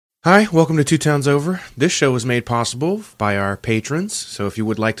Hi, welcome to Two Towns Over. This show was made possible by our patrons, so if you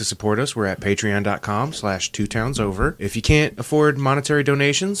would like to support us, we're at patreon.com/twotowns-over. If you can't afford monetary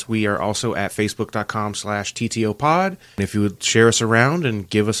donations, we are also at facebook.com/ttopod. And if you would share us around and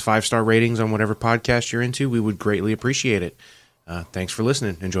give us 5-star ratings on whatever podcast you're into, we would greatly appreciate it. Thanks for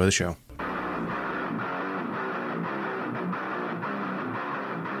listening. Enjoy the show.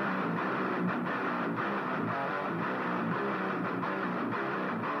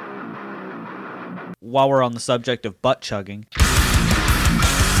 While we're on the subject of butt chugging.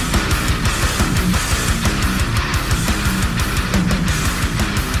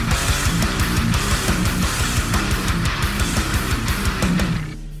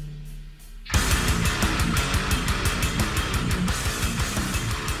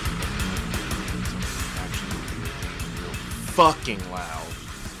 Fucking loud.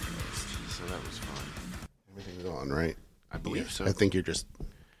 So that was fun. Everything's on, right? I believe so. I think you're just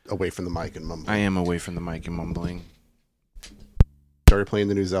away from the mic and mumbling. I am away from the mic and mumbling. Started playing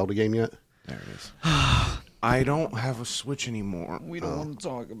the new Zelda game yet? There it is. I don't have a Switch anymore. We don't want to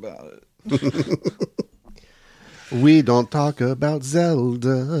talk about it. We don't talk about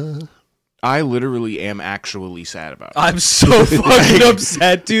Zelda. I literally am actually sad about it. I'm so fucking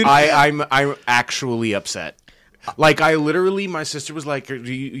upset, dude. I'm actually upset. Like, I literally, my sister was like,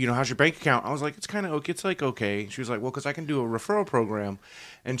 you know, how's your bank account? I was like, it's kind of okay. It's like, okay. She was like, well, because I can do a referral program.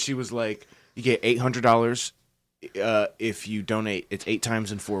 And she was like, you get $800 if you donate. It's 8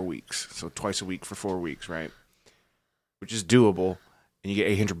 times in 4 weeks. So twice a week for 4 weeks, right? Which is doable. And you get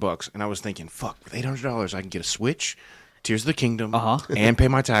 $800. And I was thinking, fuck, with $800, I can get a Switch, Tears of the Kingdom, and pay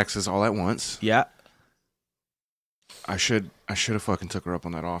my taxes all at once. Yeah. I should have fucking took her up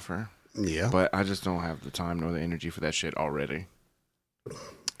on that offer. Yeah. But I just don't have the time nor the energy for that shit already.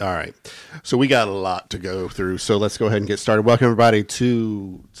 All right. So we got a lot to go through. So let's go ahead and get started. Welcome, everybody,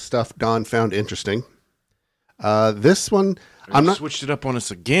 to Stuff Don Found Interesting. This one, I'm not... switched it up on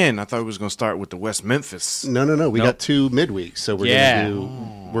us again. I thought we was going to start with the West Memphis. No. We got 2 midweeks. So we're going to do...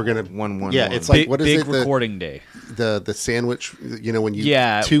 We're going to... One. Yeah, it's like, what is big it? Recording day. The sandwich, you know, when you...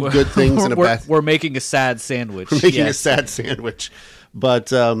 Yeah. 2 good things in a bath... We're making a sad sandwich. We're making a sad sandwich.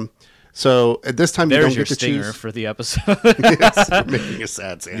 But... So at this time, There's you don't get to stinger choose for the episode. Yes, we're making a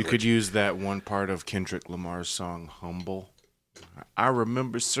sad sandwich. You could use that one part of Kendrick Lamar's song "Humble." I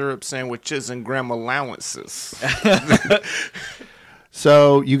remember syrup sandwiches and gram allowances.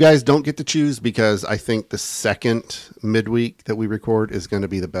 So you guys don't get to choose because I think the second midweek that we record is going to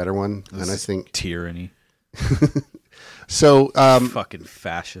be the better one, and I think tyranny. So. Fucking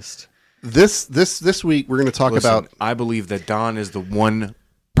fascist. This week we're going to talk about. I believe that Don is the one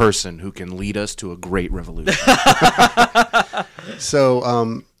person who can lead us to a great revolution.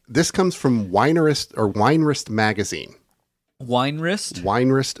 So this comes from Winerist magazine.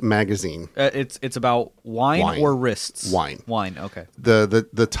 Winerist magazine. It's about wine or wrists. Wine. Okay.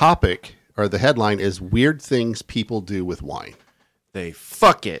 The topic or the headline is weird things people do with wine. They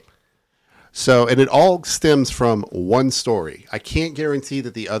fuck it. So, and it all stems from one story. I can't guarantee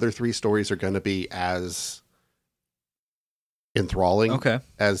that the other 3 stories are going to be as enthralling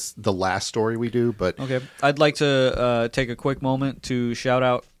as the last story we do, but okay. I'd like to take a quick moment to shout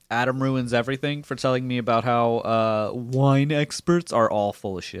out Adam Ruins Everything for telling me about how wine experts are all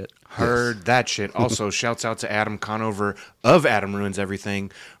full of shit. Heard that shit. Also, shouts out to Adam Conover of Adam Ruins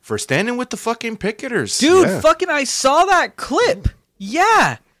Everything for standing with the fucking picketers. Dude, fucking I saw that clip.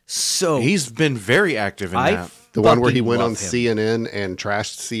 Yeah. So he's been very active in that. The one where he went on CNN and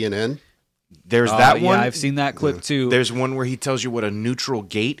trashed CNN. There's that one. Yeah, I've seen that clip too. There's one where he tells you what a neutral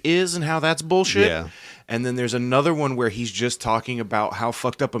gate is and how that's bullshit. Yeah. And then there's another one where he's just talking about how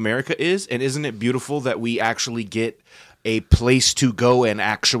fucked up America is. And isn't it beautiful that we actually get a place to go and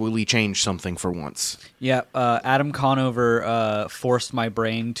actually change something for once? Yeah, Adam Conover forced my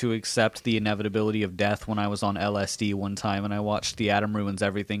brain to accept the inevitability of death when I was on LSD one time, and I watched the Adam Ruins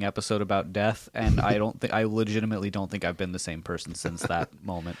Everything episode about death, and I legitimately don't think I've been the same person since that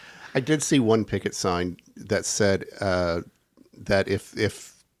moment. I did see one picket sign that said that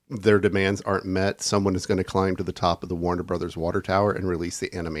if their demands aren't met, someone is going to climb to the top of the Warner Brothers water tower and release the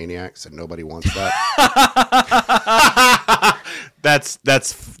Animaniacs, and nobody wants that. That's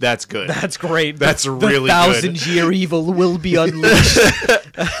good. That's great. That's really good. The 1,000-year evil will be unleashed.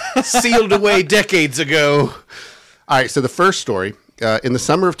 Sealed away decades ago. All right, so the first story. In the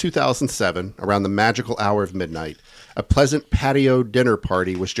summer of 2007, around the magical hour of midnight, a pleasant patio dinner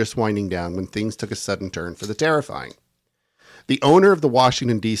party was just winding down when things took a sudden turn for the terrifying. The owner of the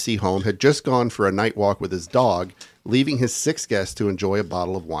Washington, D.C. home had just gone for a night walk with his dog, leaving his 6 guests to enjoy a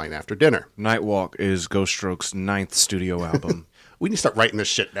bottle of wine after dinner. Night Walk is Ghost Stroke's 9th studio album. We need to start writing this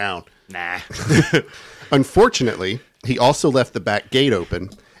shit down. Nah. Unfortunately, he also left the back gate open,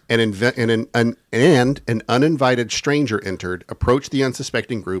 and an uninvited stranger entered, approached the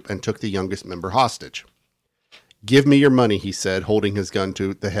unsuspecting group, and took the youngest member hostage. "Give me your money," he said, holding his gun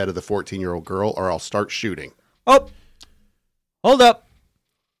to the head of the 14-year-old girl, "or I'll start shooting." Oh, hold up.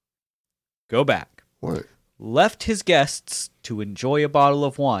 Go back. What? Left his guests to enjoy a bottle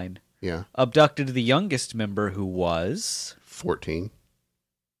of wine. Yeah. Abducted the youngest member, who was 14.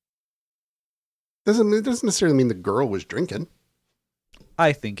 It doesn't necessarily mean the girl was drinking.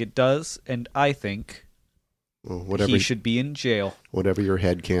 I think it does, and I think Well, whatever he should be in jail. Whatever your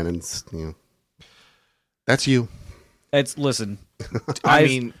head canons, that's you. Listen. I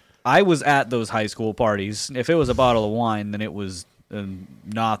mean, I was at those high school parties. If it was a bottle of wine, then it was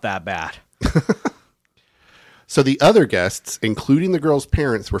not that bad. So the other guests, including the girl's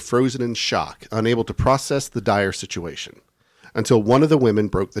parents, were frozen in shock, unable to process the dire situation, until one of the women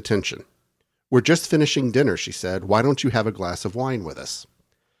broke the tension. "We're just finishing dinner," she said. "Why don't you have a glass of wine with us?"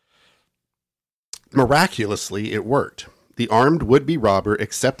 Miraculously, it worked. The armed would-be robber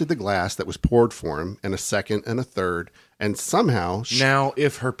accepted the glass that was poured for him, and a second and a third, and somehow... now,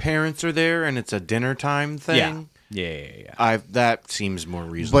 if her parents are there and it's a dinner time thing, Yeah. that seems more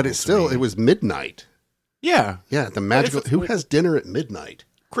reasonable. But it was midnight. Yeah. Yeah, the magical... Who has dinner at midnight?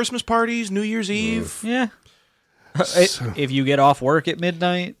 Christmas parties, New Year's Eve. Yeah. If you get off work at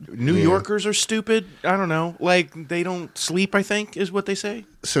midnight. New Yorkers are stupid. I don't know. Like, they don't sleep, I think, is what they say.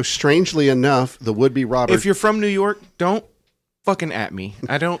 So strangely enough, the would-be robber... If you're from New York, don't fucking at me.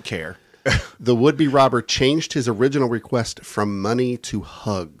 I don't care. The would-be robber changed his original request from money to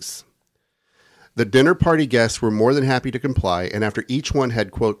hugs. The dinner party guests were more than happy to comply, and after each one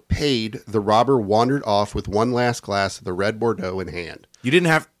had, quote, paid, the robber wandered off with one last glass of the red Bordeaux in hand. They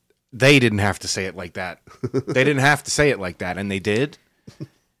didn't have to say it like that. They didn't have to say it like that, and they did.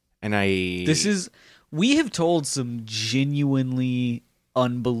 And we have told some genuinely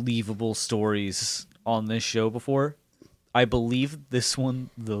unbelievable stories on this show before. I believe this one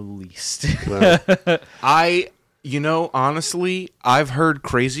the least. Well, honestly, I've heard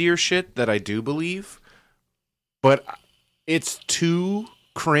crazier shit that I do believe, but it's too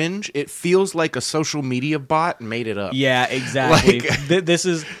cringe. It feels like a social media bot made it up. Yeah, exactly. This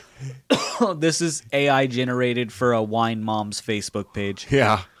is AI generated for a Wine Mom's Facebook page.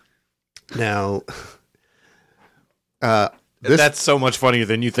 Yeah. now, that's so much funnier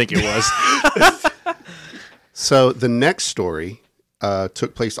than you think it was. So the next story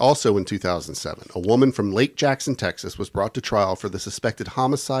took place also in 2007. A woman from Lake Jackson, Texas, was brought to trial for the suspected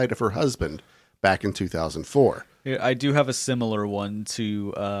homicide of her husband back in 2004. I do have a similar one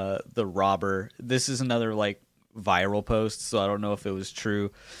to the robber. This is another viral post, so I don't know if it was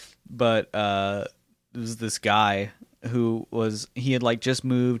true, but it was this guy who he had just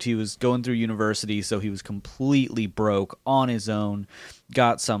moved. He was going through university, so he was completely broke on his own,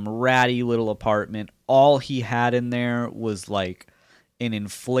 got some ratty little apartment. All he had in there was an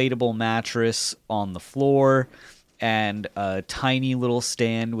inflatable mattress on the floor and a tiny little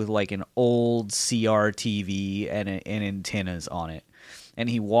stand with an old CRTV and antennas on it. And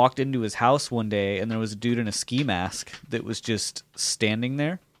he walked into his house one day, and there was a dude in a ski mask that was just standing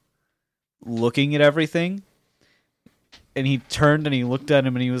there looking at everything. And he turned and he looked at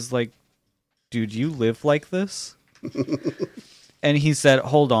him and he was like, "Dude, you live like this?" And he said,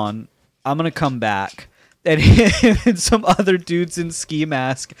 "Hold on, I'm going to come back." And some other dudes in ski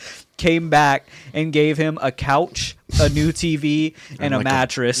mask came back and gave him a couch, a new TV, and a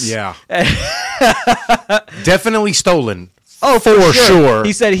mattress. Yeah. Definitely stolen. Oh, for sure.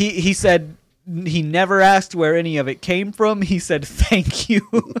 He said he never asked where any of it came from. He said, "Thank you."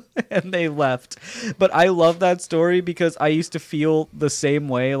 And they left. But I love that story because I used to feel the same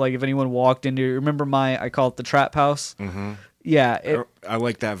way. If anyone walked into, remember I call it the trap house? Mm-hmm. Yeah. I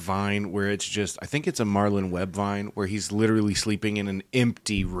like that Vine where it's just, I think it's a Marlon Webb Vine where he's literally sleeping in an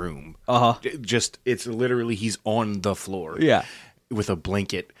empty room. Uh-huh. It's literally, he's on the floor. Yeah. With a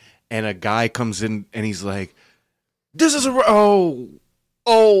blanket. And a guy comes in and he's like, "This is oh.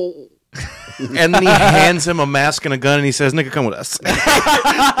 And then he hands him a mask and a gun and he says, "Nigga, come with us."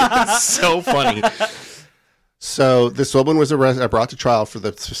 It's so funny. So this woman was brought to trial for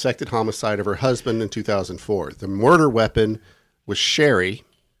the suspected homicide of her husband in 2004. The murder weapon was sherry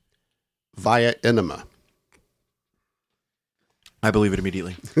via enema. I believe it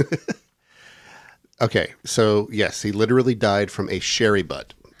immediately. Okay, so yes, he literally died from a sherry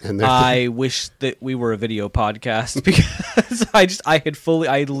butt. And I wish that we were a video podcast because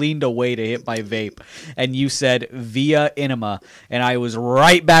I leaned away to hit my vape, and you said via enema, and I was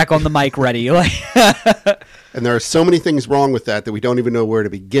right back on the mic ready. And there are so many things wrong with that we don't even know where to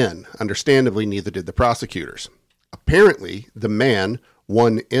begin. Understandably, neither did the prosecutors. Apparently, the man,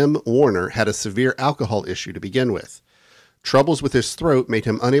 one M. Warner, had a severe alcohol issue to begin with. Troubles with his throat made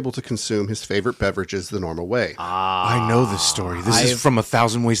him unable to consume his favorite beverages the normal way. I know this story. This is from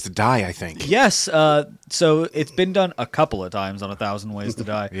 1,000 Ways to Die, I think. Yes, so it's been done a couple of times on 1,000 Ways to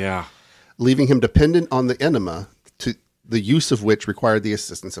Die. Yeah. Leaving him dependent on the enema, to the use of which required the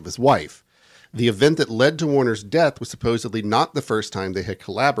assistance of his wife. The event that led to Warner's death was supposedly not the first time they had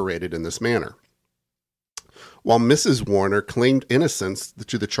collaborated in this manner. While Mrs. Warner claimed innocence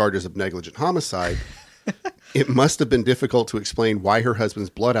to the charges of negligent homicide, it must have been difficult to explain why her husband's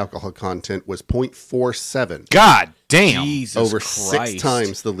blood alcohol content was 0.47. God damn. Jesus over Christ. 6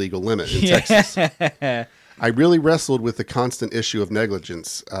 times the legal limit in Texas. I really wrestled with the constant issue of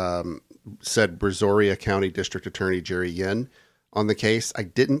negligence, said Brazoria County District Attorney Jerry Yin. On the case, I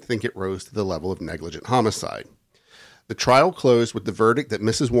didn't think it rose to the level of negligent homicide. The trial closed with the verdict that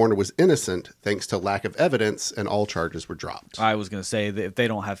Mrs. Warner was innocent thanks to lack of evidence, and all charges were dropped. I was going to say that if they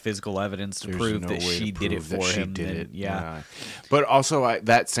don't have physical evidence to prove that she did it for him, then yeah. But also,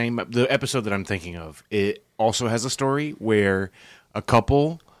 the episode that I'm thinking of, it also has a story where a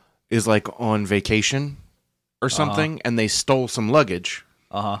couple is like on vacation or something, and they stole some luggage.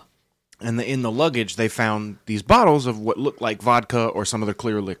 And in the luggage, they found these bottles of what looked like vodka or some other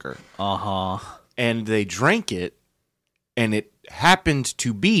clear liquor. And they drank it, and it happened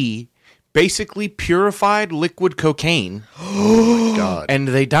to be basically purified liquid cocaine. Oh, my God. And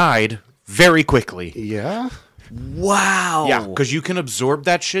they died very quickly. Yeah? Wow. Yeah, because you can absorb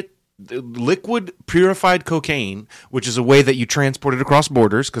that shit. Liquid purified cocaine, which is a way that you transport it across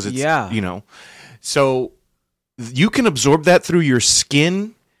borders, because it's, So you can absorb that through your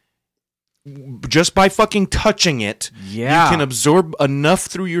skin just by fucking touching it. Yeah. You can absorb enough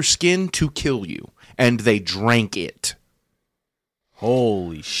through your skin to kill you. And they drank it.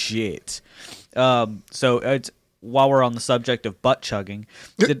 Holy shit. So while we're on the subject of butt chugging,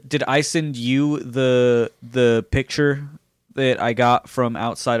 did I send you the picture that I got from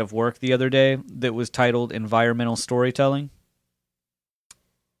outside of work the other day that was titled Environmental Storytelling?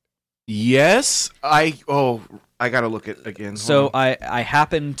 Yes. I gotta look at it again. So I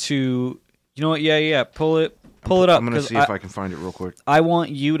happened to, you know what? Yeah. Pull it up. I'm gonna see if I can find it real quick. I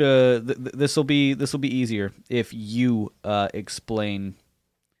want you to. This will be easier if you explain.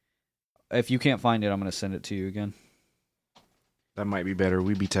 If you can't find it, I'm gonna send it to you again. That might be better.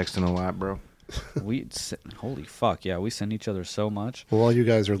 We be texting a lot, bro. Holy fuck, yeah, we send each other so much. Well, while you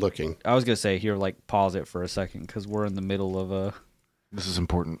guys are looking, I was gonna say here, pause it for a second because we're in the middle of a. This is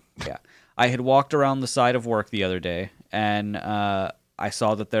important. Yeah, I had walked around the side of work the other day, and I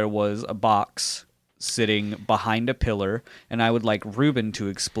saw that there was a box sitting behind a pillar, and I would like Ruben to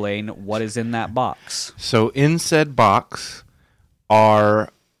explain what is in that box. So in said box are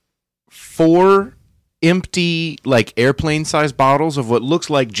 4 empty, like airplane-sized bottles of what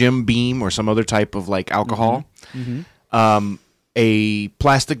looks like Jim Beam or some other type of like alcohol. A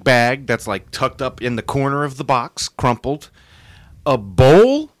plastic bag that's like tucked up in the corner of the box, crumpled. A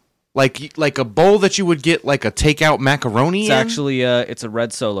bowl, like a bowl that you would get like a takeout macaroni. It's in. actually it's a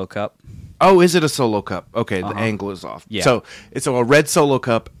red Solo cup. Oh, is it a Solo cup? Okay, the angle is off. Yeah. So it's a red Solo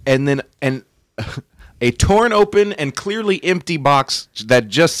cup, and then a torn open and clearly empty box that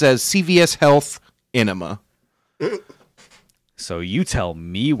just says CVS Health Enema. So you tell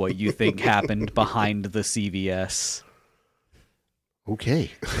me what you think happened behind the CVS.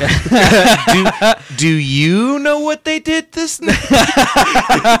 okay. Do you know what they did this night?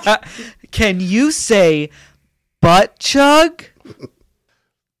 Can you say butt chug?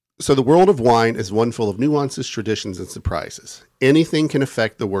 So the world of wine is one full of nuances, traditions, and surprises. Anything can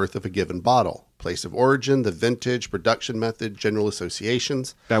affect the worth of a given bottle. Place of origin, the vintage, production method, general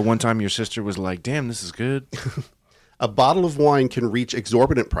associations. That one time your sister was like, damn, this is good. A bottle of wine can reach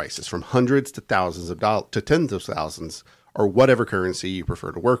exorbitant prices from hundreds to thousands of dollars to tens of thousands, or whatever currency you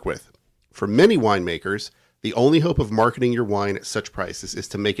prefer to work with. For many winemakers, the only hope of marketing your wine at such prices is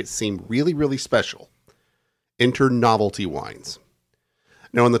to make it seem really, really special. Enter novelty wines.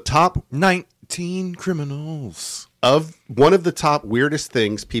 Now, on the top 19 criminals. of one of the top weirdest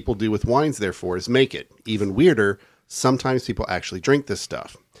things people do with wines, therefore, is make it. Even weirder, sometimes people actually drink this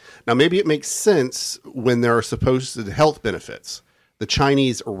stuff. Now, maybe it makes sense when there are supposed health benefits. The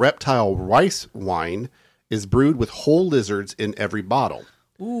Chinese reptile rice wine is brewed with whole lizards in every bottle.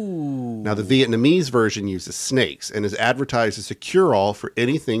 Ooh. Now, the Vietnamese version uses snakes and is advertised as a cure-all for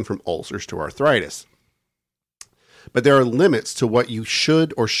anything from ulcers to arthritis. But there are limits to what you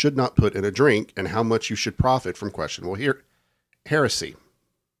should or should not put in a drink and how much you should profit from questionable heresy.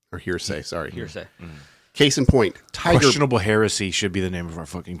 Or hearsay, sorry. Hearsay. Case in point, Questionable heresy should be the name of our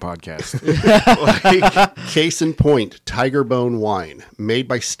fucking podcast. Case in point, tiger bone wine, made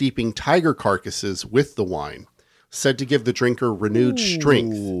by steeping tiger carcasses with the wine, said to give the drinker renewed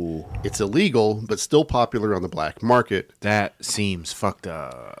strength. It's illegal, but still popular on the black market. That seems fucked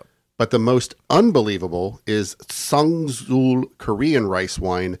up. But the most unbelievable is Sangsul Korean rice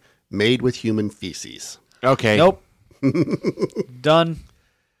wine made with human feces. Okay. Nope. Done.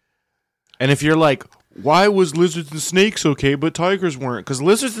 And if you're like, why was lizards and snakes okay, but tigers weren't? Because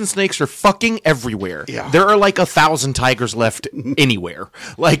lizards and snakes are fucking everywhere. Yeah. There are like 1,000 tigers left anywhere.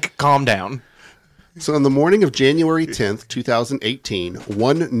 Like, calm down. So on the morning of January 10th, 2018,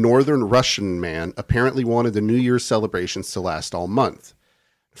 one northern Russian man apparently wanted the New Year's celebrations to last all month.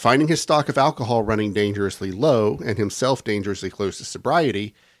 Finding his stock of alcohol running dangerously low and himself dangerously close to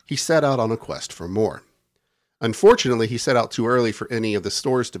sobriety, he set out on a quest for more. Unfortunately, he set out too early for any of the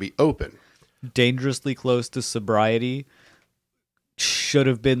stores to be open. Dangerously close to sobriety should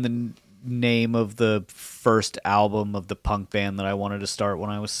have been the name of the first album of the punk band that I wanted to start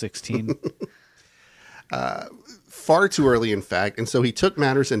when I was 16. Far too early, in fact, and so he took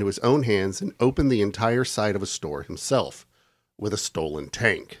matters into his own hands and opened the entire side of a store himself with a stolen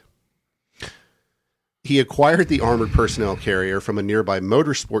tank. He acquired the armored personnel carrier from a nearby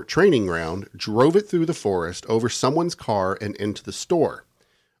motorsport training ground, drove it through the forest, over someone's car, and into the store.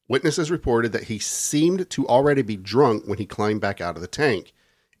 Witnesses reported that he seemed to already be drunk when he climbed back out of the tank,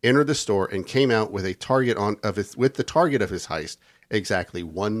 entered the store, and came out with the target of his heist, exactly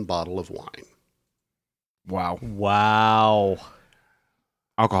one bottle of wine. Wow. Wow.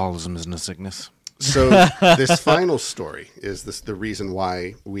 Alcoholism isn't a sickness. So this final story is the reason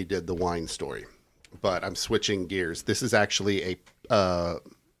why we did the wine story. But I'm switching gears. This is actually a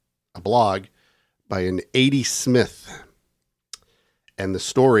blog by an A.D. Smith. And the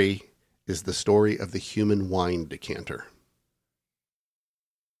story is the story of the human wine decanter.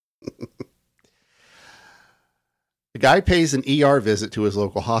 The guy pays an ER visit to his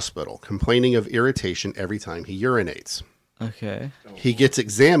local hospital, complaining of irritation every time he urinates. Okay. He gets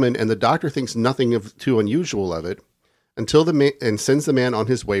examined, and the doctor thinks nothing too unusual of it until and sends the man on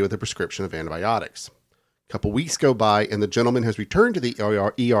his way with a prescription of antibiotics. A couple weeks go by, and the gentleman has returned to the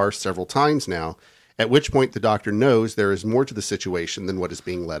ER several times now, at which point the doctor knows there is more to the situation than what is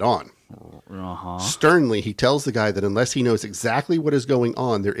being let on. Uh-huh. Sternly, he tells the guy that unless he knows exactly what is going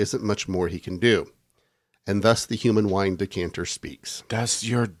on, there isn't much more he can do. And thus the human wine decanter speaks. That's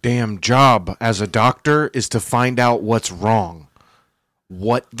your damn job as a doctor, is to find out what's wrong.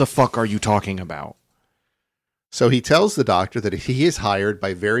 What the fuck are you talking about? So he tells the doctor that he is hired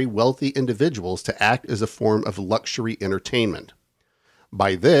by very wealthy individuals to act as a form of luxury entertainment.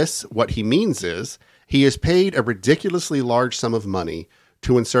 By this, what he means is he is paid a ridiculously large sum of money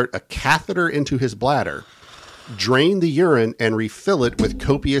to insert a catheter into his bladder, drain the urine, and refill it with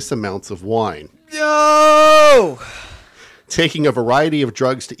copious amounts of wine. No! Taking a variety of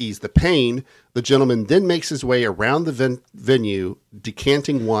drugs to ease the pain, the gentleman then makes his way around the venue,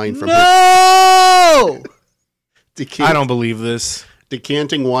 decanting wine from No! I don't believe this.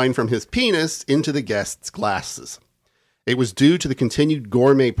 decanting wine from his penis into the guests' glasses. It was due to the continued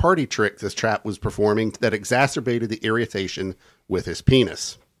gourmet party trick this chap was performing that exacerbated the irritation with his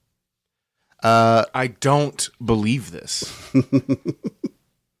penis. I don't believe this.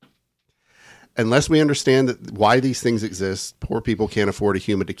 Unless we understand that why these things exist, poor people can't afford a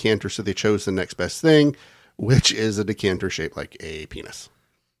human decanter, so they chose the next best thing, which is a decanter shaped like a penis.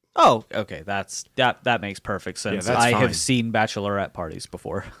 Oh, okay. That makes perfect sense. that's I fine. have seen bachelorette parties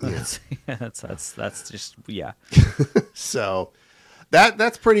before. That's just yeah. So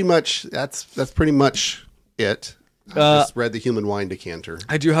that's pretty much it. I just read the human wine decanter.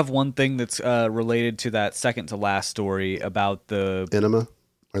 I do have one thing that's related to that second to last story about the Enema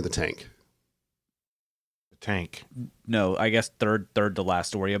or the tank? Tank. no, I guess third to last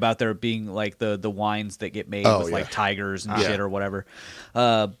story about there being like the wines that get made with like tigers and shit or whatever.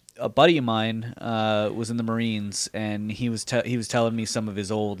 A buddy of mine was in the Marines, and he was telling me some of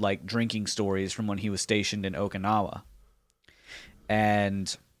his old like drinking stories from when he was stationed in Okinawa.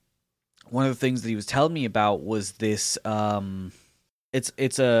 And one of the things that he was telling me about was this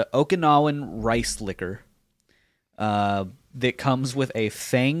it's a Okinawan rice liquor that comes with a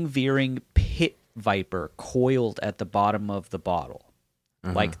fang-veering pit viper coiled at the bottom of the bottle.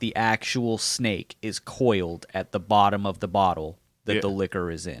 Like the actual snake is coiled at the bottom of the bottle. that Yeah. the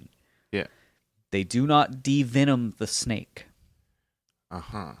liquor is in. Yeah. They do not devenom the snake.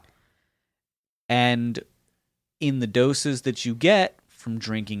 Uh-huh. And in the doses that you get from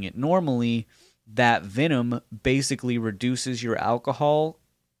drinking it normally, that venom basically reduces your alcohol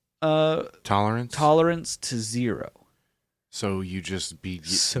Tolerance to 0. So you just be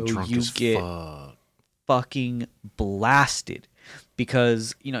So drunk you as get fuck. fucking blasted.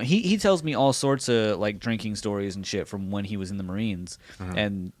 Because, you know, he tells me all sorts of like drinking stories and shit from when he was in the Marines.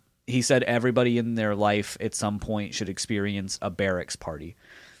 And he said everybody in their life at some point should experience a barracks party.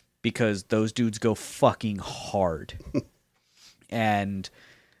 Because those dudes go fucking hard. And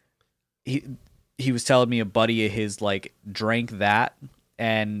he was telling me a buddy of his like drank that,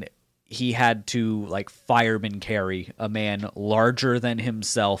 and he had to like fireman carry a man larger than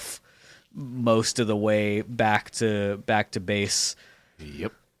himself most of the way back to base.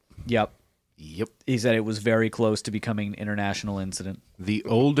 Yep. Yep. Yep. He said it was very close to becoming an international incident. The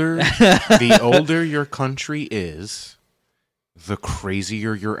older your country is, the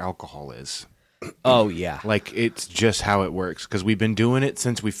crazier your alcohol is. Oh yeah. Like, it's just how it works, because we've been doing it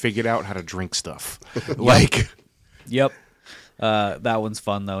since we figured out how to drink stuff. Like, Yep. That one's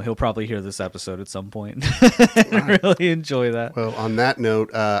fun though. He'll probably hear this episode at some point. I really enjoy that. Well, on that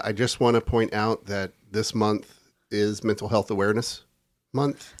note, I just want to point out that this month is Mental Health Awareness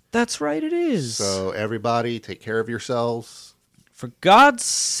Month. That's right, it is. So everybody, take care of yourselves. For God's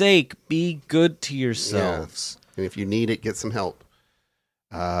sake, be good to yourselves. Yeah. And if you need it, get some help.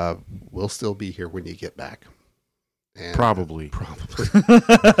 We'll still be here when you get back. And probably. Probably.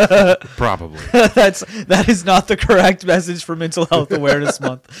 That is not the correct message for Mental Health Awareness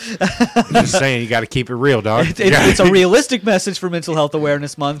Month. Just saying, you got to keep it real, dog. It's a realistic message for Mental Health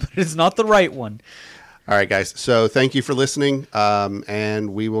Awareness Month, but it's not the right one. All right, guys. So thank you for listening,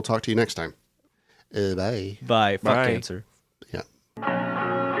 and we will talk to you next time. Bye. Bye. Fuck Bye. cancer.